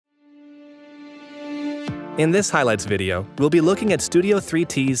In this highlights video, we'll be looking at Studio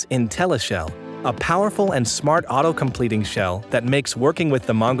 3T's IntelliShell, a powerful and smart auto-completing shell that makes working with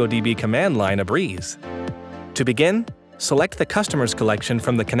the MongoDB command line a breeze. To begin, select the Customers collection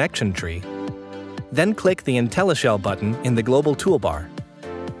from the connection tree. Then click the IntelliShell button in the global toolbar.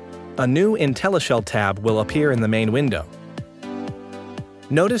 A new IntelliShell tab will appear in the main window.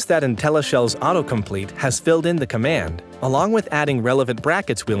 Notice that IntelliShell's autocomplete has filled in the command, along with adding relevant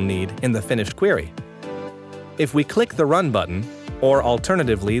brackets we'll need in the finished query. If we click the Run button, or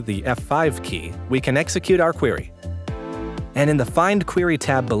alternatively the F5 key, we can execute our query. And in the Find Query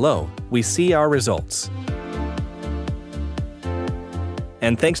tab below, we see our results.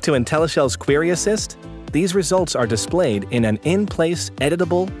 And thanks to IntelliShell's Query Assist, these results are displayed in an in-place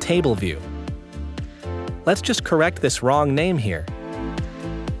editable table view. Let's just correct this wrong name here.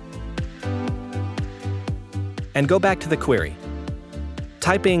 And go back to the query.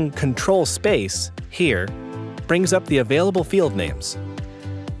 Typing Control Space here brings up the available field names.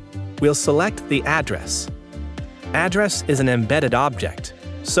 We'll select the address. Address is an embedded object,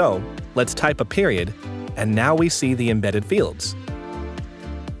 so let's type a period, and now we see the embedded fields.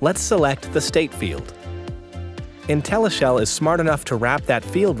 Let's select the state field. IntelliShell is smart enough to wrap that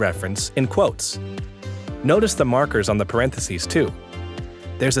field reference in quotes. Notice the markers on the parentheses too.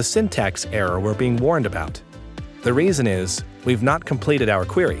 There's a syntax error we're being warned about. The reason is we've not completed our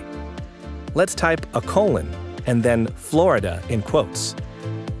query. Let's type a colon and then Florida in quotes.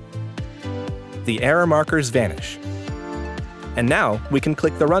 The error markers vanish. And now we can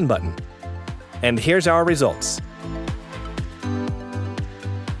click the Run button. And here's our results.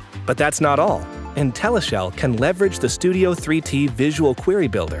 But that's not all. IntelliShell can leverage the Studio 3T Visual Query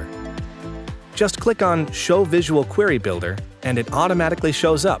Builder. Just click on Show Visual Query Builder and it automatically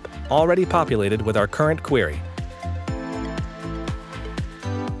shows up, already populated with our current query.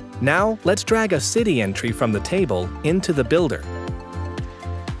 Now, let's drag a city entry from the table into the builder.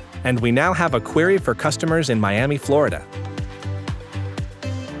 And we now have a query for customers in Miami, Florida.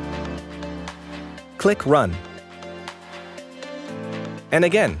 Click Run. And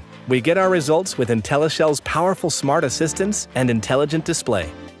again, we get our results with IntelliShell's powerful smart assistance and intelligent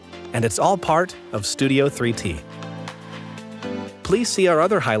display. And it's all part of Studio 3T. Please see our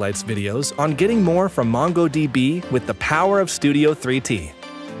other highlights videos on getting more from MongoDB with the power of Studio 3T.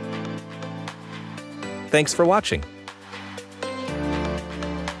 Thanks for watching.